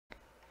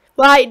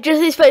Right,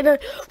 just expect no.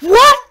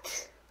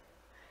 What?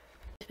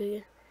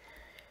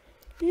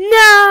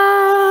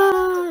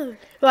 No!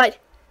 Right.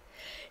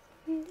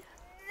 No!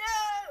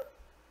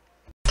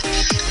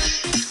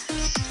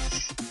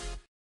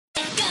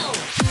 Hey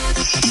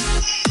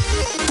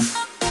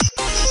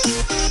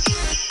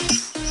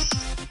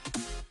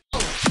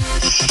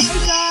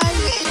guys,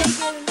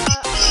 J&NGaming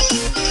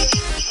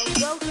and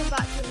welcome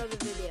back to another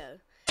video.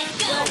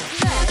 Today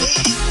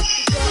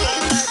we've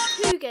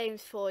got two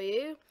games for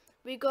you.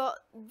 We got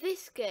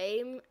this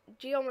game,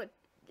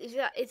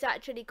 it's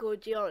actually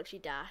called Geometry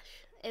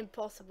Dash,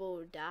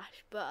 Impossible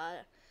Dash,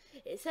 but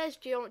it says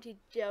Geometry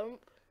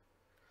Jump.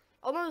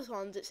 On those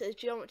ones it says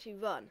Geometry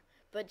Run,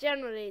 but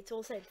generally it's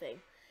all the same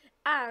thing.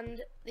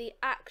 And the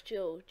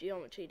actual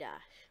Geometry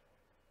Dash.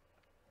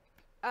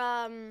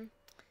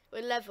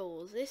 With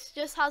levels. This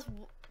just has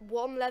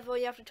one level.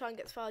 You have to try and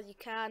get as far as you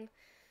can.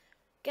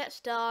 Get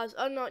stars,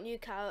 unlock new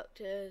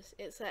characters,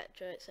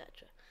 etc,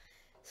 etc.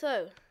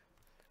 So,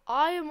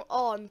 I am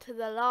on to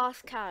the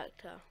last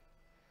character.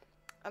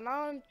 And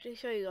I want to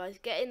show you guys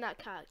getting that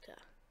character.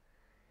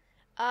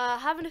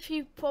 Having a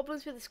few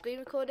problems with the screen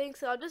recording,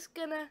 so I'm just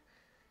gonna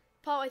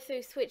partway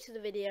through switch to the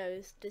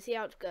videos to see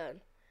how it's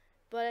going.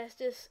 But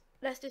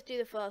let's just do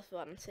the first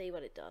one and see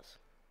what it does.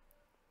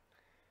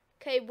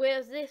 Okay,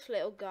 where's this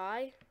little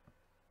guy?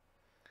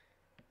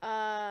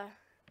 It's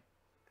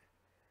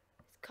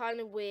kind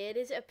of weird.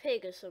 Is it a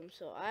pig of some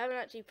sort? I haven't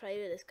actually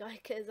played with this guy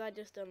because I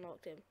just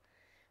unlocked him.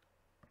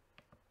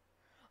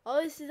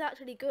 Oh, this is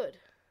actually good.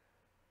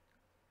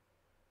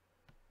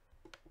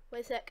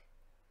 Wait a sec.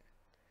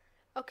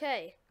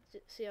 Okay,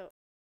 see how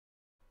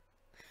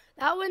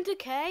that went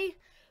okay,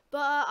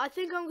 but I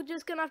think I'm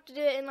just gonna have to do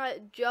it in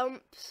like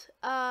jumps,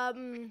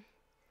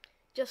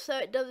 just so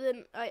it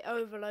doesn't like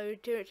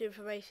overload too much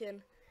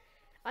information.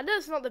 I know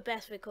it's not the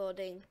best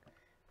recording,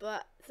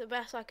 but it's the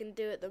best I can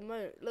do at the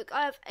moment. Look,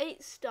 I have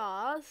 8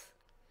 stars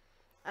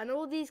and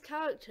all these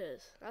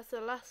characters. That's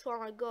the last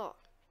one I got.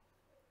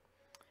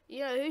 You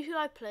know, who should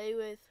I play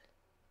with?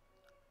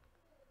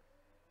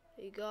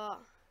 You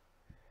got...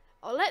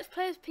 Oh, let's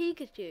play as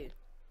Pikachu.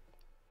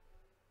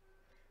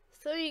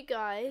 So you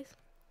guys,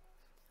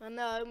 I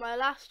know my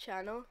last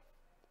channel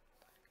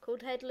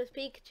called Headless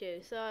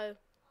Pikachu, so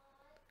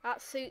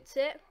that suits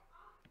it.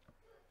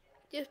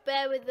 Just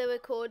bear with the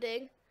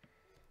recording.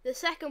 The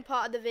second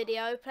part of the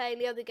video, playing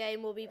the other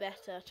game, will be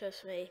better,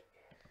 trust me.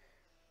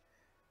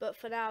 But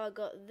for now I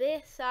got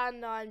this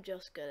and I'm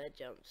just gonna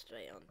jump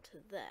straight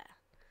onto there.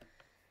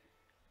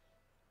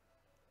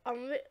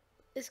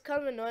 It's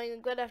kind of annoying,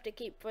 I'm gonna have to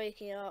keep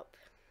breaking up.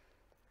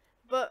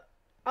 But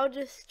I'll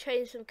just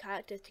change some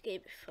characters to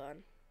keep it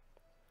fun.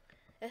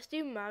 Let's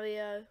do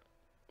Mario.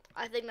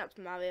 I think that's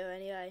Mario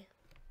anyway.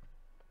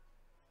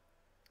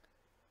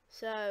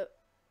 So...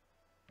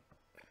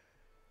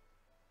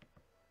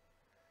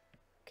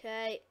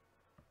 Okay,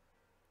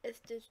 let's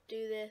just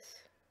do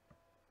this.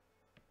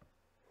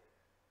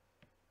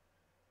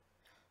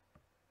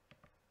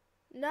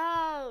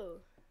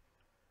 No!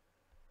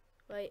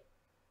 Wait.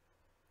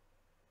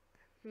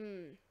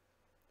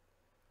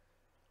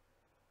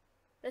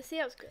 Let's see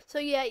how it's good. So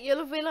yeah, you'll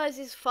have realised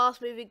this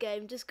fast moving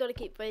game, just gotta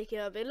keep breaking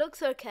up. It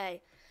looks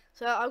okay.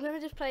 So I'm gonna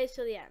just play it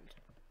till the end.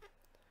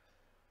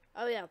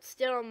 Oh yeah,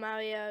 still on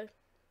Mario.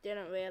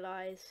 Didn't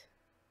realise.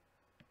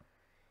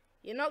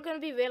 You're not going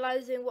to be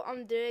realising what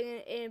I'm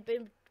doing in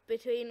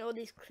between all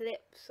these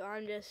clips.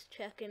 I'm just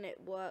checking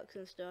it works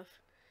and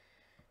stuff.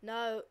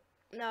 No,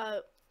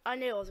 I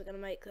knew I wasn't going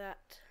to make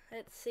that.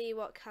 Let's see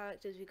what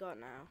characters we got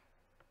now.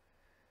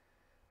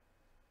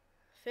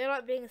 Feel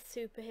like being a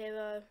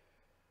superhero.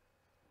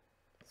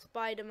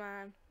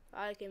 Spider-Man.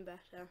 I like him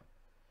better.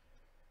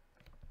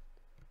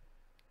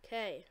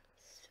 Okay,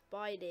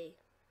 Spidey.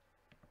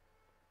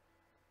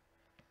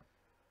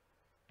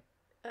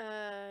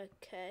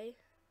 Okay.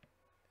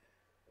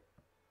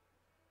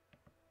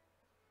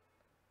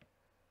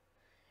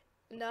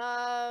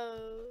 No.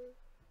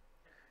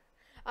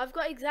 I've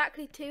got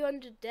exactly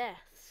 200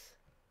 deaths.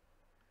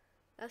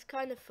 That's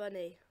kind of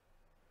funny.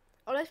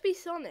 Oh, let's be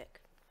Sonic.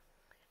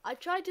 I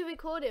tried to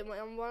record it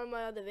on one of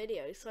my other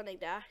videos, Sonic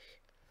Dash,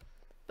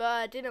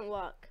 but it didn't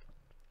work.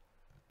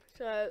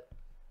 So,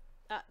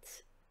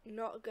 that's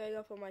not going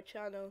up on my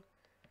channel.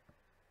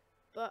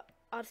 But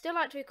I'd still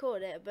like to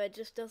record it, but it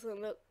just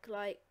doesn't look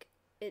like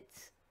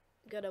it's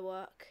gonna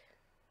work.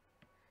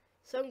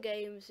 Some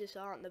games just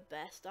aren't the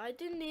best. I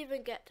didn't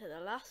even get to the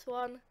last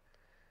one.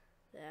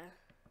 There.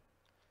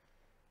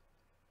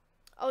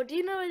 Oh, do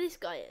you know where this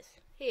guy is?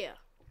 Here.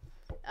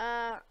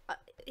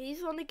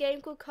 He's on a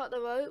game called Cut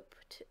the Rope.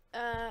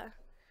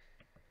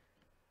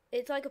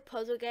 It's like a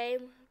puzzle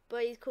game,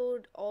 but he's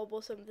called Orb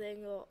or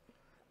something, or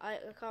I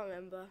can't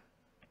remember.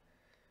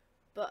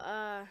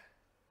 But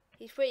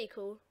he's pretty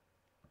cool.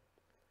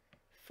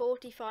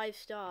 45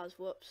 stars.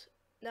 Whoops.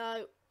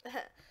 No,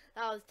 that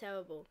was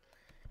terrible.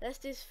 Let's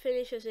just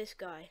finish as this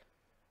guy.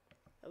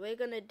 We're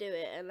gonna do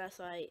it unless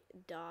I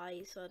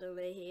die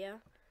suddenly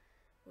here,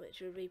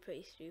 which would be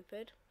pretty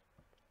stupid.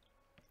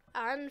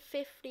 And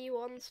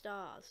 51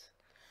 stars.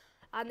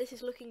 And this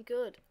is looking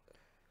good.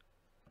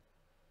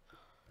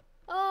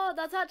 Oh,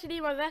 that's actually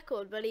my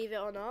record, believe it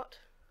or not.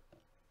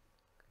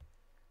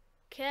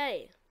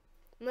 Okay,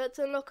 let's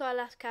unlock our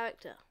last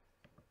character.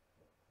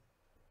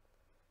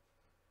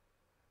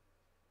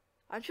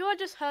 I'm sure I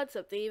just heard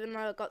something even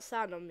though I got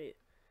sound on mute.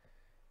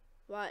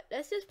 Right,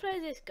 let's just play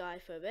this guy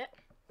for a bit.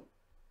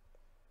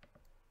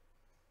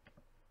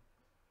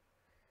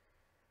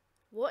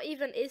 What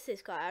even is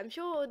this guy? I'm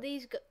sure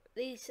these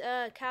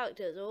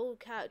characters are all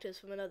characters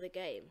from another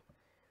game.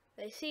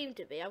 They seem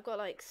to be. I've got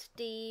like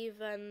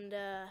Steve and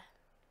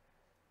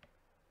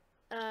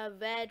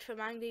Red from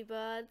Angry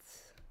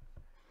Birds.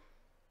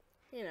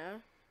 You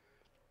know.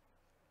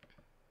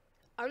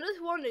 I'm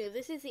just wondering if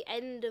this is the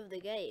end of the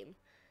game.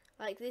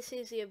 Like, this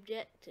is the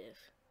objective.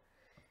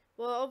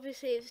 Well,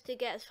 obviously it's to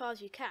get as far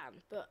as you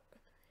can, but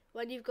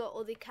when you've got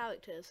all the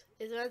characters,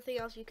 is there anything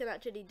else you can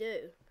actually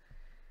do?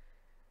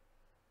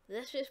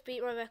 Let's just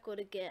beat my record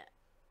again.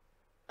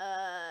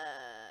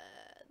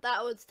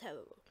 That was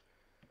terrible.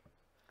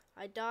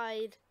 I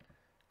died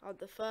on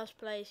the first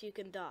place you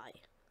can die.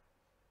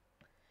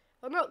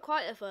 Well, not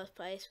quite the first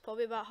place,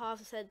 probably about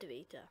half a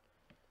centimetre.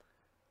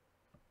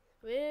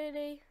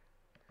 Really?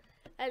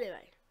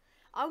 Anyway,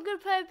 I'm going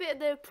to play a bit of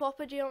the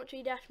proper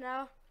geometry dash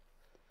now.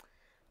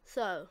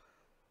 So,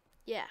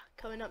 yeah,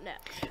 coming up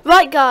next.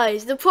 Right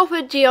guys, the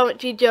proper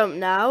geometry jump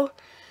now.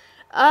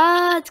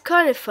 It's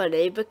kind of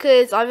funny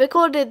because I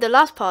recorded the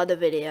last part of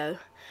the video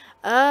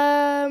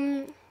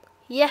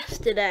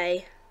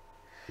yesterday.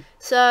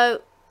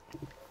 So,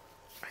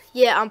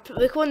 yeah, I'm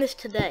recording this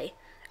today.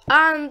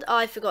 And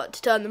I forgot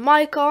to turn the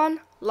mic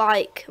on,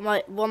 like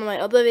one of my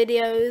other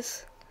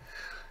videos.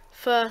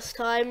 First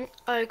time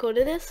I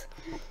recorded this.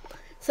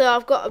 So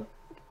I've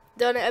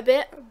done it a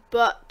bit,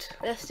 but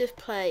let's just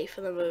play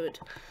for the moment.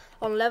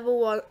 On level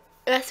 1,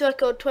 let's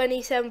record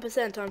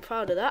 27%, I'm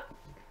proud of that.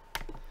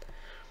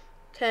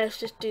 Okay, let's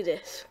just do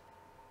this.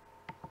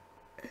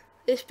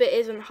 This bit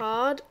isn't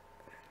hard.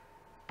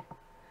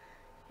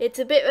 It's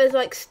a bit with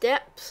like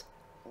steps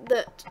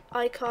that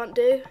I can't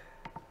do.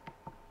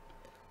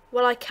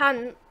 Well, I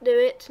can do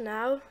it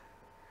now.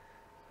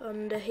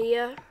 Under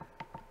here.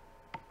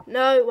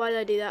 No, why did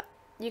I do that?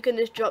 You can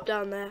just drop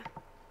down there.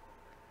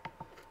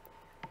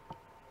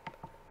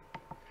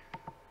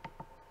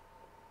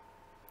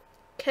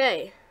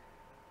 Okay.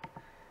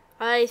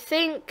 I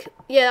think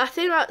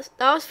that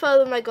was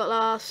further than I got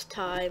last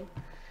time.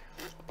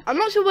 I'm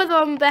not sure whether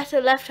I'm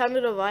better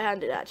left-handed or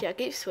right-handed actually. I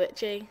keep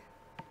switching.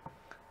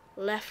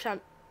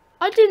 Left-hand.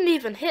 I didn't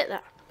even hit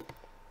that.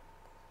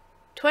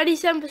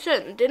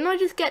 27%. Didn't I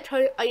just get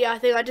 20? Oh, yeah, I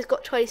think I just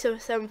got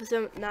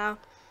 27% now.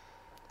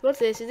 What's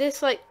this? Is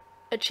this like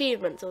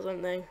achievements or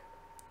something?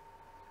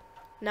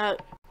 No.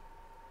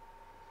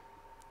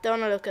 Don't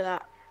want to look at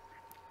that.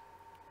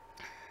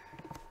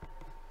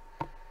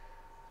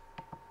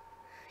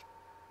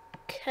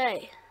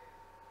 Okay.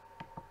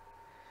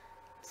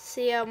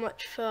 See how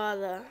much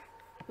further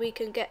we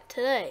can get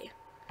today.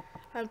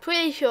 I'm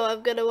pretty sure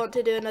I'm going to want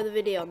to do another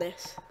video on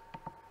this.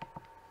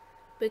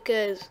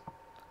 Because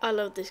I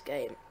love this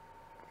game.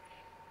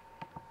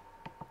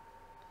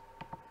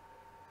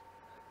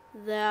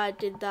 There, I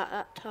did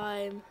that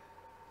time.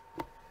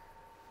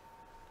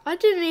 I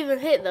didn't even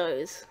hit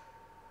those.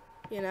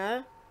 You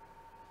know?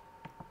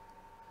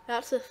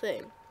 That's the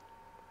thing.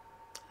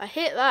 I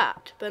hit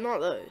that, but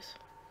not those.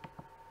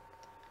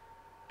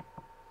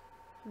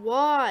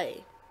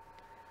 Why?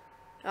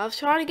 I was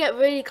trying to get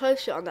really close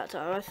shot on that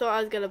time. I thought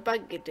I was going to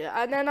bank into it.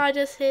 And then I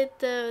just hit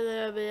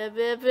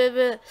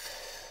the...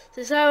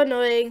 It's so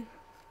annoying.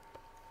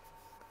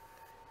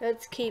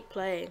 Let's keep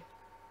playing.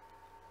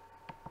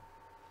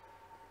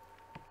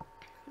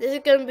 This is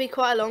going to be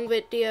quite a long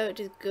video, which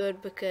is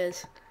good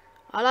because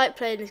I like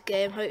playing this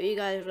game. Hope you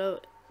guys love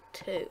it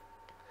too.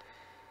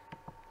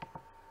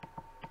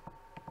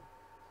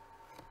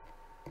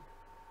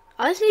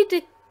 I just need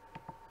to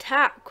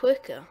tap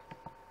quicker.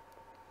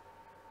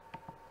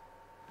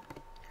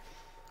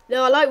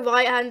 No, I like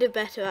right-handed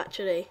better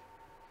actually.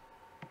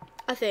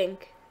 I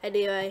think,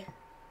 anyway.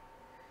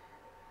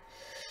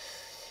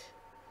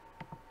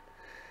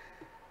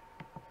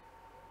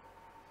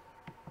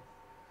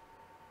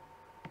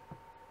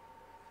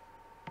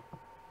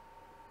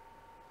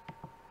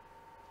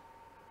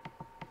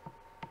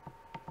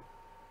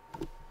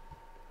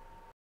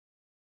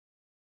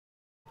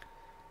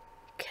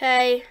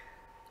 Okay,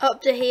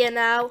 up to here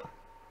now.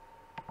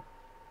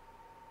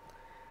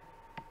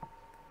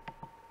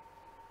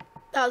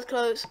 That was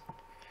close.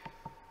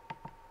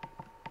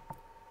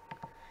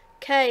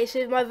 Okay,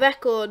 so my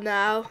record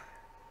now.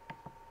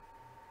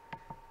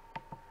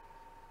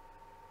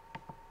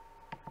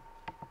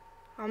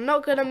 I'm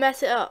not gonna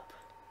mess it up.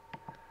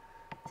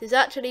 This is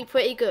actually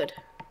pretty good.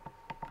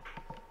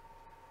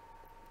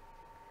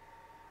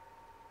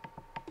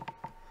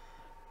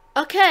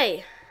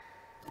 Okay.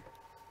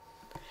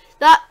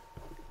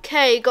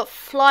 Got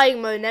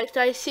flying mode next.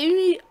 I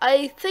think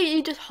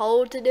you just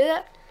hold to do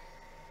it.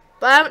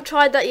 But I haven't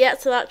tried that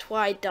yet, so that's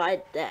why I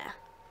died there.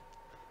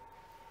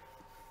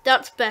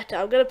 That's better.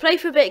 I'm going to play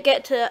for a bit,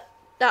 get to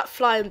that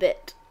flying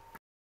bit.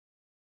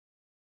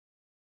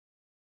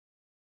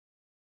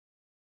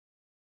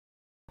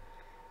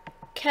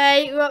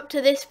 Okay, we're up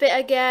to this bit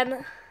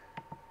again.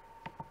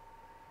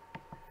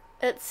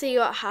 Let's see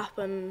what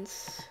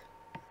happens.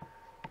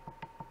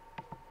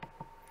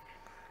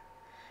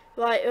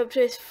 Right, up to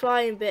this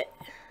flying bit.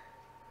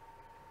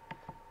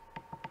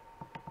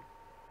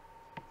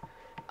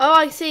 Oh,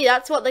 I see,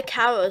 that's what the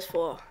carrot is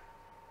for.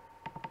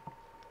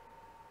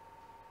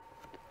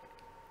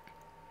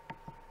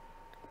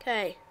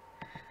 Okay.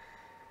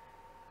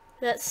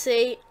 Let's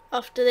see,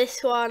 after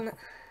this one,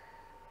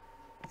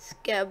 let's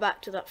get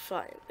back to that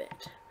flying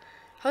bit.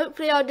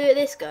 Hopefully I'll do it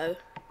this go.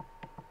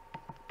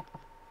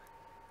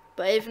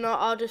 But if not,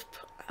 I'll just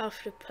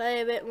have to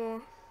play a bit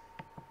more.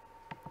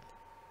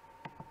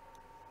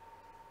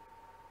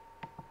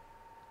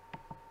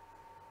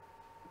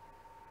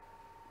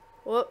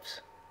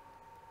 Whoops.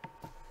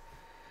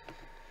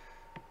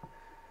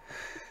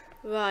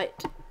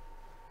 Right.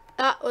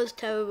 That was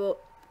terrible.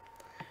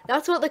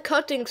 That's what the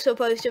cutting's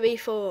supposed to be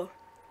for.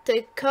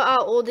 To cut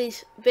out all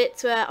these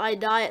bits where I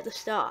die at the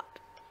start.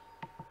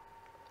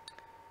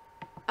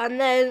 And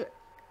then,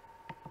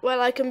 when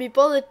I can be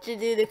bothered to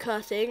do the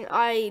cutting,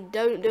 I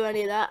don't do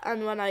any of that.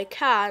 And when I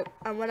can,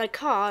 and when I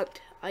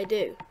can't, I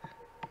do.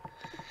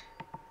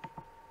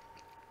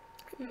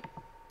 You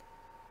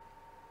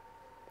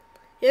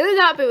know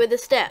that bit with the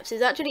steps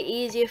is actually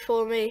easier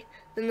for me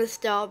than the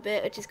start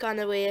bit, which is kind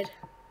of weird.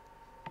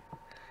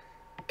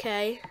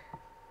 Okay.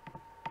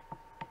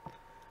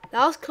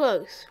 That was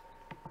close.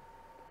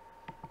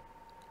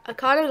 I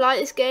kind of like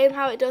this game,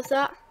 how it does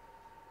that.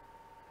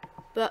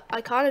 But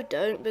I kind of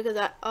don't because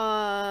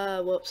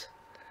whoops.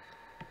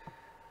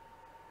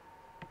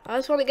 I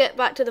just want to get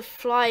back to the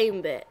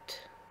flying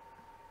bit.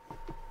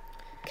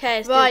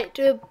 Okay, right,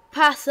 to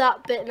pass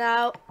that bit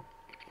now.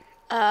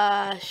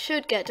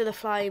 Should get to the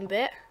flying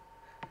bit.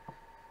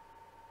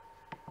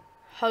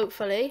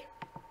 Hopefully.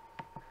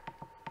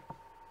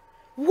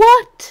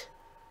 What?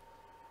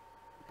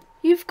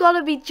 You've got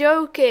to be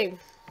joking.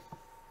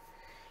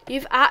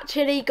 You've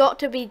actually got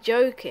to be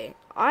joking.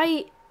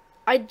 I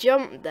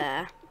jumped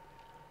there.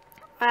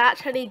 I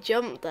actually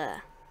jumped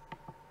there.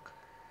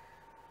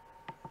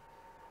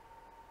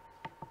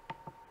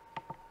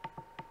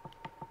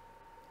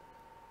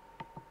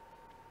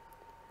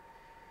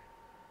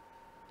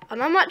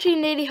 And I'm actually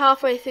nearly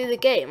halfway through the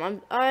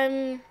game.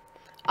 I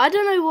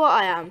don't know what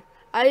I am.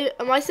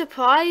 Am I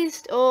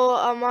surprised or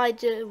am I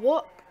just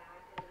what?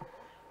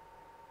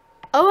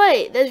 Oh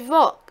wait, there's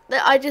rock.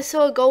 I just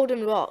saw a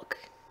golden rock.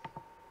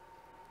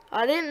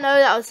 I didn't know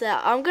that was there.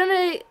 I'm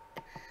gonna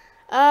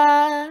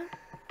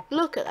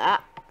look at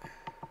that.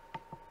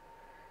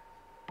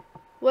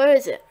 Where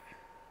is it?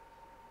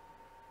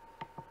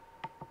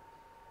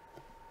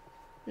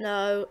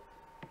 No,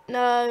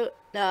 no,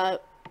 no,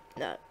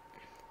 no.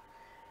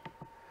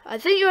 I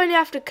think you only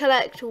have to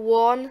collect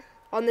one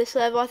on this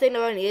level. I think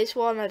there only is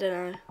one, I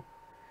don't know.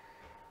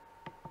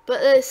 But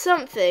there's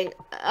something.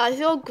 I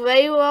saw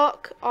grey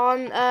rock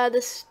on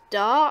the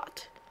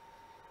start.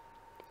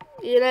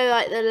 You know,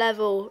 like the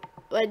level,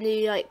 when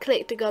you like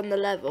click to go on the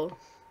level.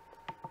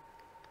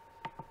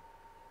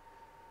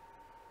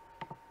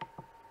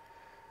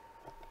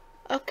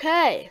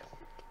 Okay.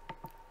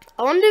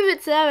 I wonder if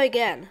it's there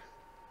again.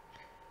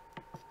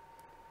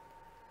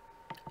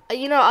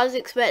 You know, I was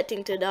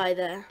expecting to die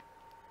there.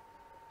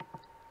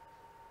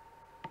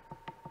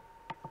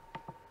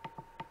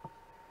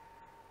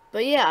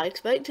 But yeah,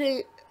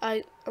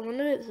 I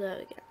wonder if it's there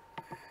again.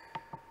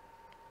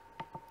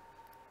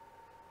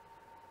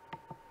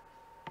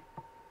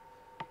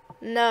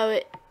 No,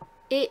 it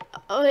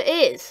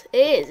is.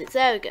 It's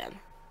there again.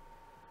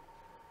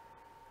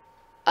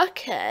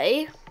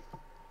 Okay.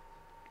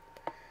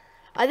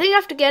 I think you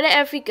have to get it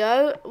every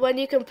go when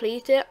you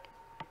complete it.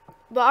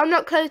 But I'm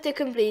not close to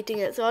completing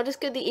it, so I'll just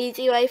go the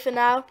easy way for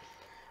now.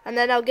 And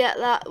then I'll get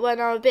that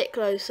when I'm a bit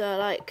closer,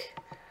 like,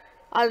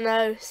 I don't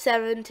know,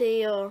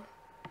 70 or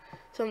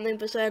something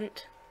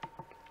 %.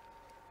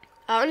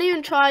 I haven't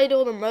even tried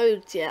all the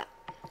modes yet.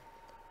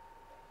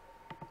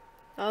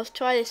 Let's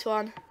try this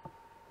one.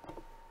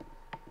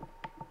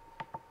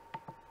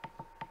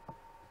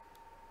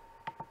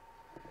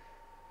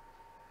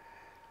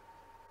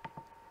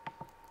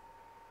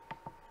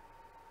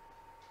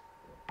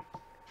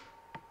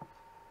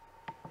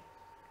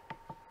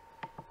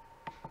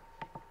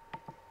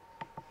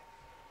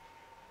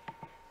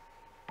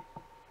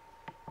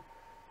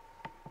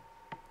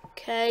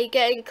 Okay,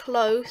 getting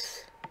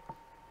close.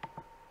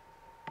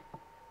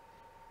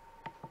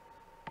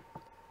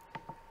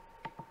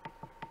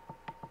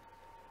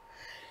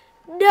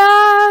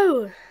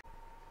 No!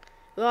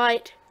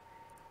 Right,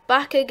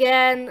 back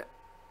again.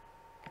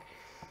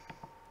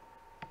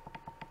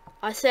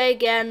 I say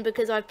again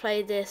because I've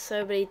played this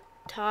so many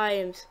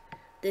times.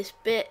 This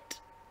bit.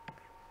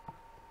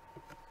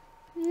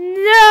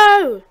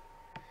 No!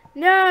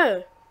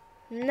 No!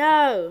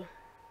 No!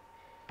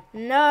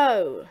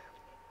 No!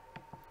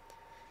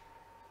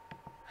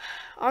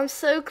 I'm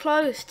so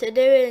close to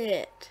doing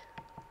it.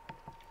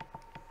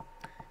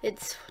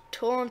 It's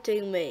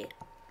taunting me.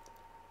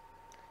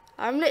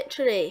 I'm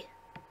literally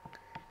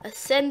a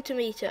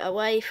centimetre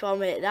away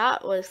from it.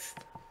 That was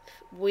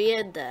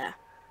weird there.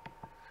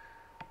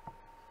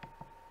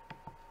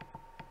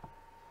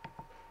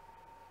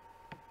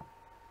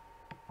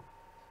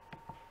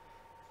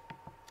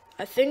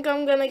 I think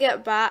I'm gonna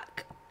get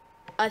back.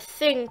 I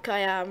think I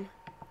am.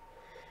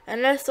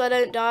 Unless I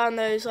don't die on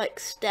those like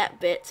step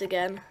bits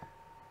again.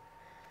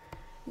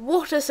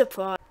 What a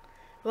surprise.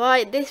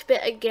 Right, this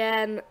bit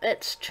again.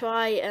 Let's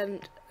try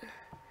and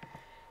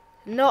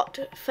not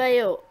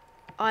fail.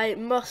 I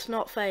must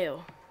not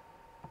fail.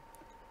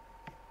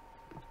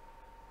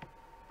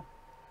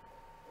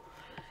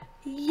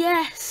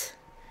 Yes.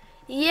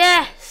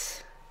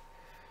 Yes.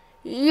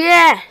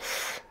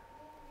 Yes.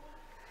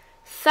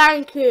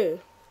 Thank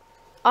you.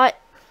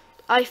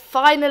 I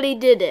finally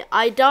did it.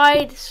 I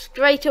died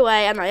straight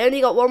away and I only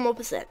got 1 more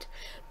 %.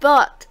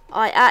 But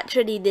I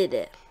actually did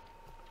it.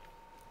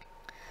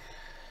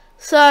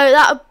 So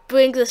that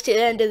brings us to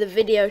the end of the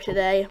video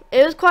today.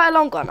 It was quite a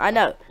long one, I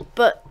know.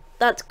 But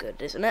that's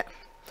good, isn't it?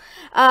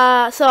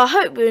 So I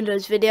hope you enjoyed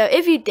this video.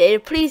 If you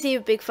did, please leave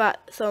a big fat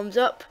thumbs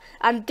up.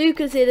 And do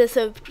consider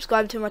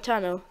subscribing to my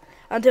channel.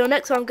 Until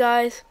next time,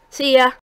 guys. See ya.